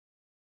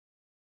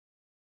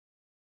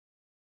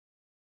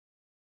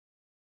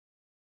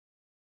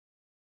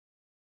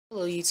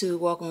Hello YouTube,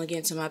 welcome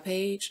again to my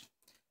page.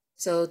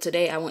 So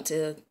today I went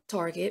to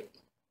Target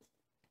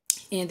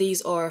and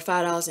these are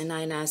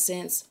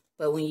 $5.99,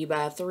 but when you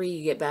buy three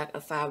you get back a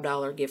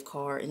 $5 gift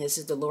card, and this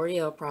is the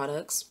L'Oreal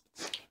products,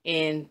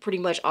 and pretty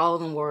much all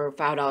of them were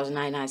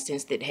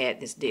 $5.99 that had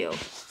this deal.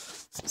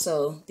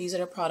 So these are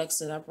the products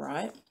that I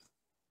brought,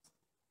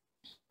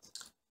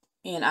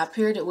 and I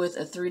paired it with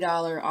a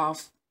 $3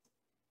 off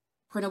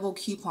printable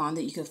coupon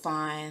that you can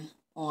find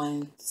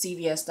on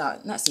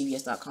coupons.com.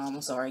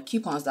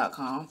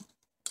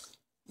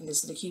 And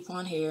this is the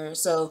coupon here.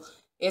 So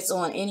it's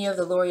on any of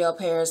the L'Oreal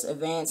Paris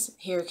Advanced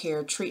Hair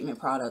Care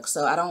Treatment products.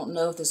 So I don't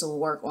know if this will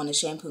work on the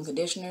shampoo and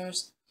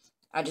conditioners.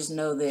 I just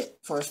know that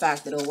for a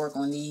fact that it'll work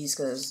on these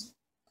because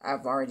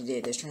I've already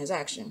did this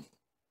transaction.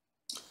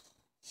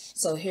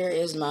 So here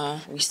is my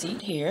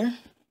receipt here.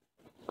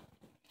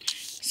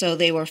 So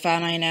they were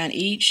 $5.99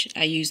 each.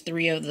 I used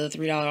 3 of the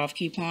 $3 off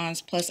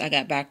coupons, plus I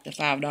got back the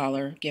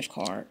 $5 gift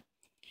card.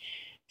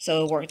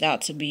 So it worked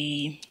out to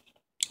be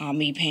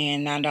me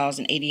paying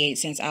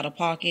 $9.88 out of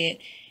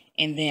pocket,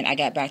 and then I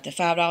got back the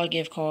 $5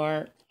 gift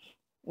card,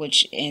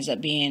 which ends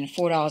up being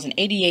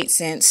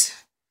 $4.88,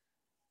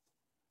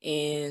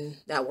 and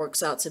that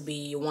works out to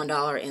be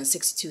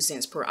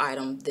 $1.62 per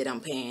item that I'm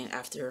paying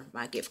after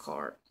my gift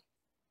card.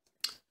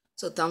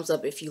 So thumbs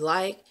up if you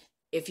like.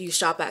 If you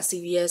shop at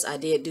CVS, I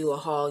did do a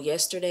haul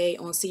yesterday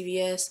on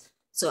CVS,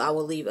 so I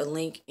will leave a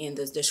link in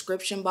the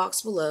description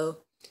box below.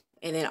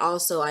 And then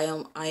also I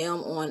am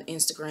on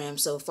Instagram,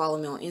 so follow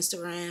me on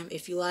Instagram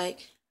if you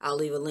like. I'll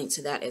leave a link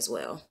to that as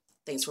well.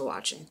 Thanks for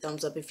watching.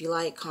 Thumbs up if you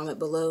like, comment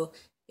below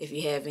if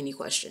you have any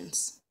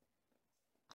questions.